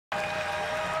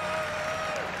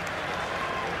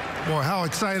Boy, how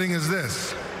exciting is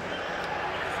this?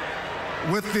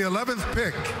 With the 11th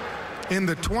pick in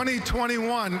the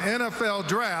 2021 NFL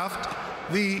Draft,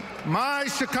 my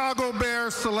Chicago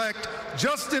Bears select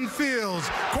Justin Fields,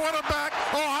 quarterback,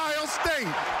 Ohio State.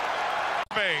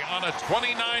 On a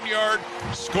 29-yard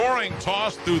scoring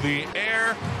toss through the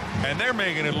air, and they're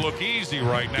making it look easy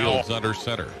right now. Fields under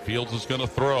center. Fields is going to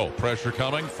throw. Pressure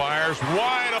coming. Fires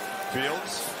wide up.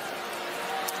 Fields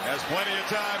has plenty of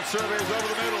time. Surveys over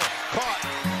the middle. Caught.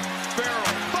 Farrell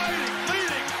fighting,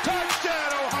 leading.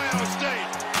 Touchdown, Ohio State.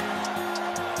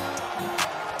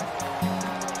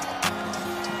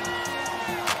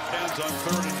 Ends on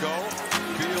 3rd and goal.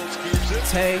 Fields keeps it.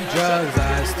 Take drugs, I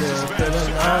still feel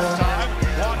alone.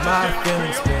 My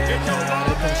feelings spin out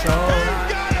of control.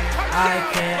 I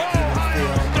can't even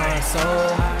feel my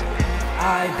soul.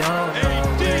 I don't know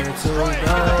where to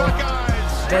go.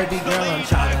 Baby girl, I'm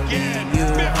trying to leave you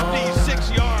home.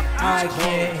 I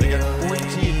can't heal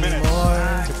anymore.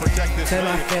 Take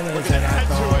my feelings and I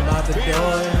throw them out the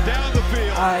door.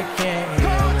 I can't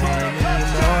heal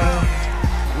anymore.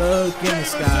 Look in the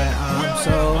sky, I'm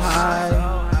so high.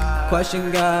 Question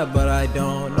God, but I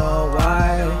don't know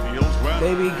why.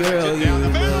 Baby girl, you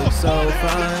look so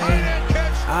fine.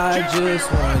 I just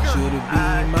want you to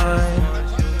be mine.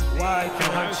 Why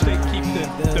can't you keep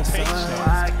the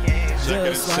signs?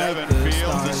 Just like the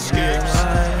stars in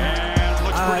line.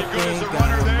 I think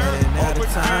I'm running out of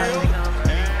time.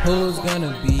 Who's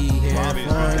gonna be here for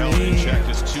me?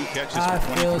 I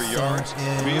feel so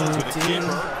empty.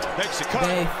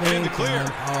 They think I'm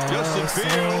all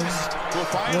same.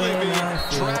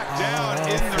 When I feel all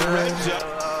free,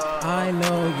 I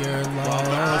know you're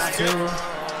lost too.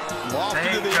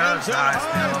 Take drugs, I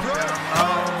still feel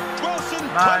low.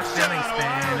 My feelings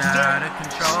spin out of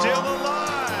control.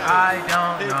 I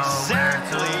don't know where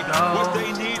to go.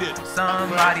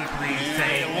 Somebody please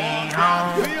take me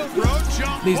home.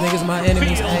 These niggas my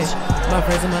enemies, ayy. My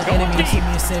friends are my enemies. Keep me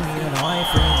and send me, and I ain't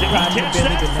friends. Riding the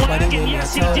Billy, but nobody with me. I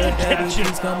told her, daddy,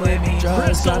 please come with me.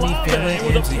 Drugs got me feeling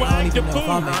empty. I don't even know if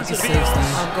I'll make it to 60.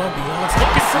 I'm gonna be on top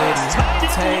of the city.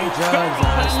 Take drugs,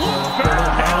 I still feel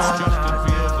alone.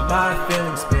 My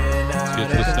feelings spin out of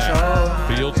control.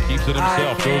 Fields keeps it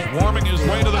himself. Goes warming his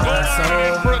way to the goal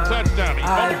line for a touchdown.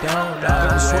 I don't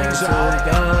know where to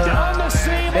go.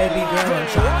 Baby girl, I'm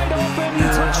trying to leave you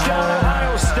home.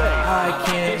 I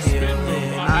can't heal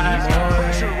anymore.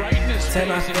 Take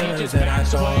my feelings and I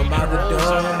throw them out the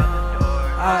door.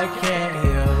 I can't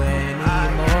heal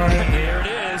anymore.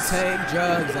 Take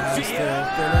drugs, I still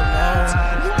feel alone.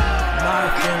 My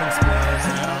feelings spin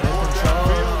out of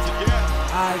control.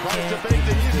 I can't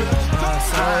even feel my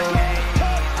soul.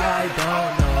 I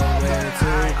don't know where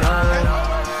to go.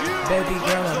 Baby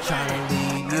girl, I'm trying to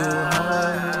leave you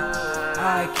home.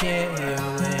 I can't heal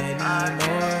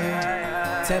anymore.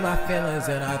 Take my feelings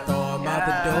and I throw them out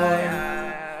the door.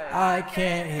 I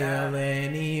can't heal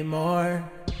anymore.